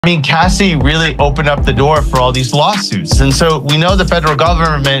I mean, Cassie really opened up the door for all these lawsuits. And so we know the federal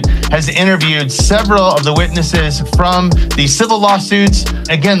government has interviewed several of the witnesses from these civil lawsuits.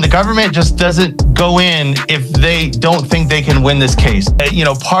 Again, the government just doesn't go in if they don't think they can win this case. You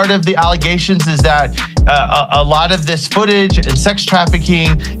know, part of the allegations is that a lot of this footage and sex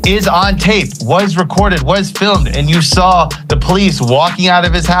trafficking is on tape, was recorded, was filmed, and you saw the police walking out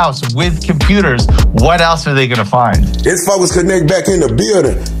of his house with computers. What else are they going to find? It's folks connect back in the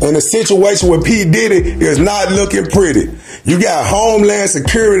building. And the situation with P. Diddy is not looking pretty. You got Homeland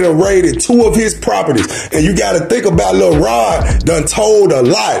Security raided 2 of his properties. And you got to think about Lil Rod done told a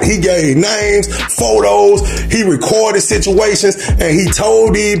lot. He gave names, photos, he recorded situations, and he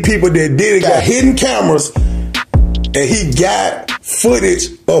told these people that Diddy got hidden cameras and he got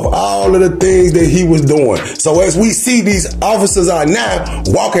footage of all of the things that he was doing. So as we see, these officers are now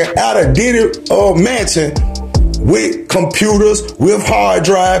walking out of Diddy mansion with computers, with hard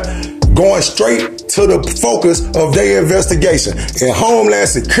drive, going straight to the focus of their investigation. And Homeland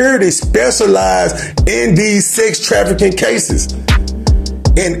Security specialized in these sex trafficking cases.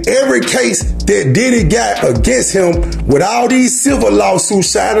 In every case that Diddy got against him, with all these civil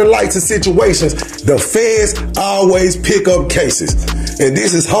lawsuits shining lights and situations, the feds always pick up cases. And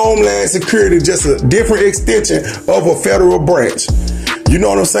this is Homeland Security, just a different extension of a federal branch. You know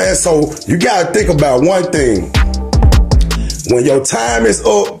what I'm saying? So you got to think about one thing. When your time is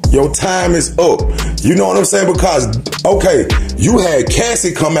up, your time is up. You know what I'm saying? Because, okay, you had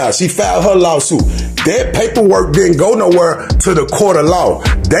Cassie come out. She filed her lawsuit. That paperwork didn't go nowhere to the court of law.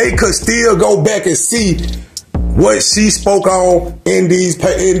 They could still go back and see what she spoke on in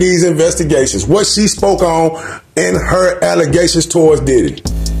these investigations, what she spoke on in her allegations towards Diddy.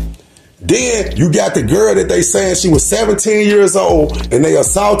 Then you got the girl that they saying she was 17 years old and they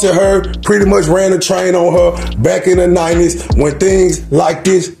assaulted her, pretty much ran a train on her back in the 90s when things like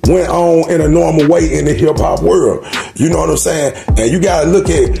this went on in a normal way in the hip hop world. You know what I'm saying? And you got to look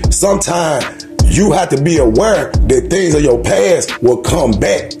at, sometimes you have to be aware that things of your past will come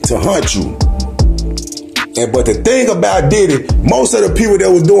back to haunt you. But the thing about Diddy, most of the people that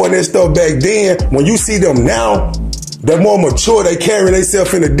was doing this stuff back then, when you see them now, they're more mature, they carry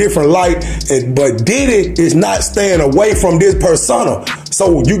themselves in a different light. But Diddy is not staying away from this persona.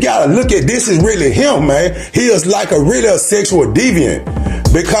 So you gotta look at this is really him, man. He is like really a sexual deviant.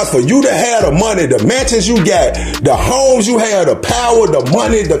 Because for you to have the money, the mansions you got, the homes you have, the power, the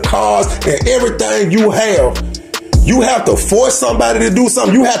money, the cars, and everything you have to force somebody to do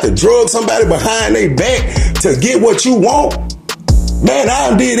something. You have to drug somebody behind their back to get what you want. Man,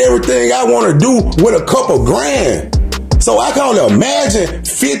 I did everything I want to do with a couple grand. So I can only imagine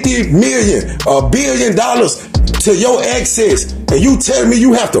 $50 million, $1 billion to your access. And you tell me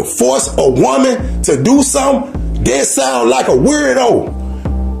you have to force a woman to do something? That sound like a weirdo.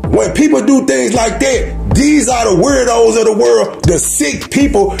 When people do things like that, these are the weirdos of the world, the sick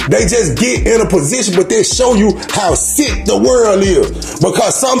people. They just get in a position, but they show you how sick the world is.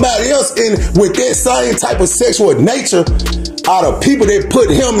 Because somebody else with that same type of sexual nature are the people that put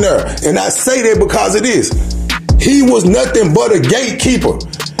him there. And I say that because of this. He was nothing but a gatekeeper.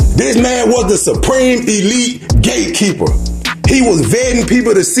 This man was the supreme elite gatekeeper. He was vetting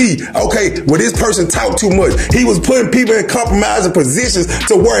people to see, okay, well, this person talk too much. He was putting people in compromising positions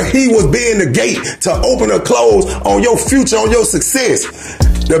to where he was being the gate to open or close on your future, on your success.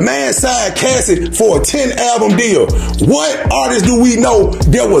 The man signed Cassie for a 10-album deal. What artist do we know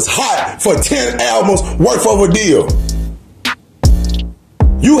that was hot for 10 albums worth of a deal?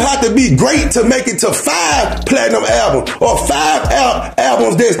 You have to be great to make it to 5 platinum albums or 5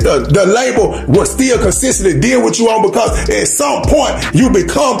 albums that the label will still consistently deal with you on, because at some point you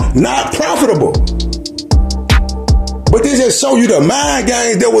become not profitable. But this just show you the mind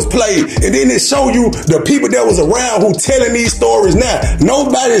games that was played, and then it show you the people that was around who telling these stories now.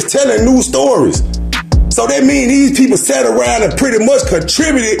 Nobody's telling new stories. So that means these people sat around and pretty much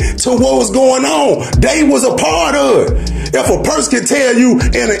contributed to what was going on. They was a part of it. If a person can tell you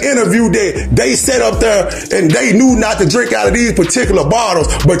in an interview that they sat up there and they knew not to drink out of these particular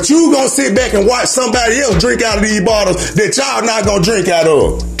bottles, but you gonna sit back and watch somebody else drink out of these bottles that y'all not gonna drink out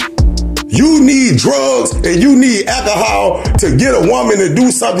of. You need drugs and you need alcohol to get a woman to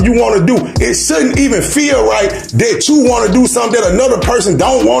do something you want to do. It shouldn't even feel right that you want to do something that another person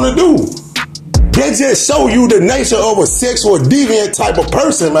don't want to do. That just show you the nature of a sexual deviant type of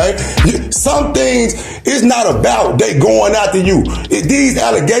person, man. Some things, it's not about they going after you. These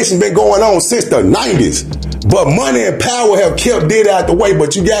allegations been going on since the 90s. But money and power have kept Diddy out the way.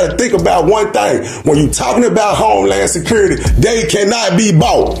 But you got to think about one thing. When you're talking about Homeland Security, they cannot be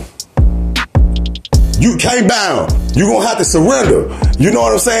bought. You can't bound. You're going to have to surrender. You know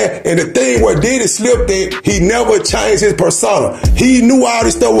what I'm saying? And the thing where Diddy slipped in, he never changed his persona. He knew all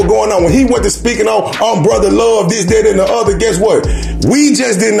this stuff was going on. When he went to speaking on Brother Love, this, that, and the other, guess what? We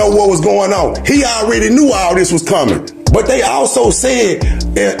just didn't know what was going on. He already knew all this was coming. But they also said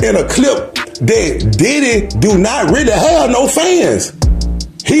in a clip that Diddy do not really have no fans.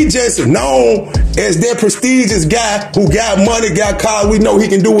 He just known as that prestigious guy who got money, got cars. We know he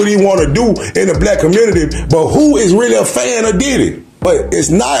can do what he want to do in the black community. But who is really a fan of Diddy? But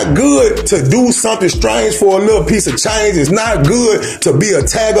it's not good to do something strange for a little piece of change. It's not good to be a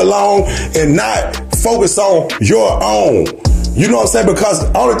tag along and not focus on your own. You know what I'm saying? Because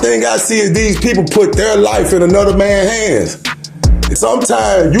the only thing I see is these people put their life in another man's hands.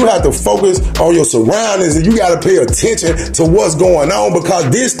 Sometimes you have to focus on your surroundings and you got to pay attention to what's going on, because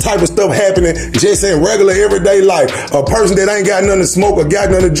this type of stuff happening just in regular everyday life. A person that ain't got nothing to smoke or got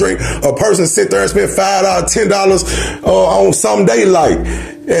nothing to drink, a person sit there and spend $5, $10 on some they like.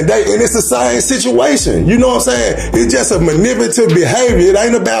 And it's the same situation. You know what I'm saying? It's just a manipulative behavior. It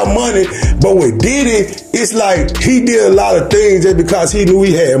ain't about money. But with Diddy, it's like he did a lot of things just because he knew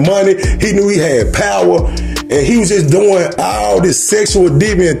he had money. He knew he had power. And he was just doing all these sexual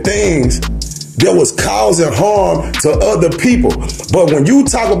deviant things that was causing harm to other people. But when you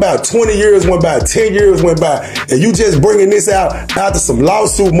talk about 20 years went by, 10 years went by, and you just bringing this out after some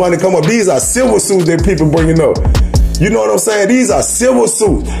lawsuit money come up, these are civil suits that people bringing up. You know what I'm saying? These are civil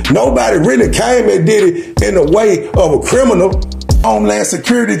suits. Nobody really came at Diddy in the way of a criminal. Homeland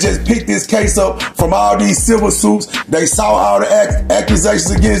Security just picked this case up from all these civil suits. They saw all the accusations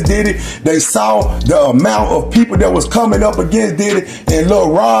against Diddy. They saw the amount of people that was coming up against Diddy, and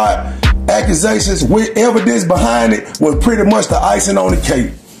Lil Rod accusations with evidence behind it was pretty much the icing on the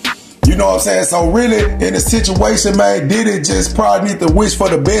cake. You know what I'm saying? So really, in the situation, man, Diddy just probably need to wish for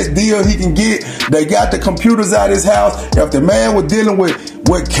the best deal he can get. They got the computers out of his house. If the man was dealing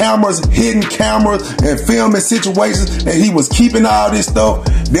with cameras, hidden cameras, and filming situations, and he was keeping all this stuff,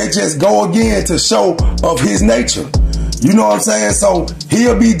 that just go again to show of his nature. You know what I'm saying? So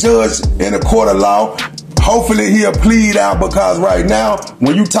he'll be judged in a court of law. Hopefully he'll plead out, because right now,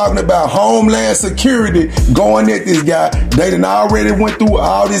 when you talking about Homeland Security going at this guy, they done already went through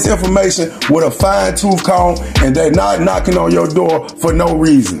all this information with a fine-tooth comb, and they're not knocking on your door for no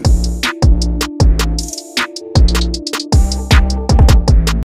reason.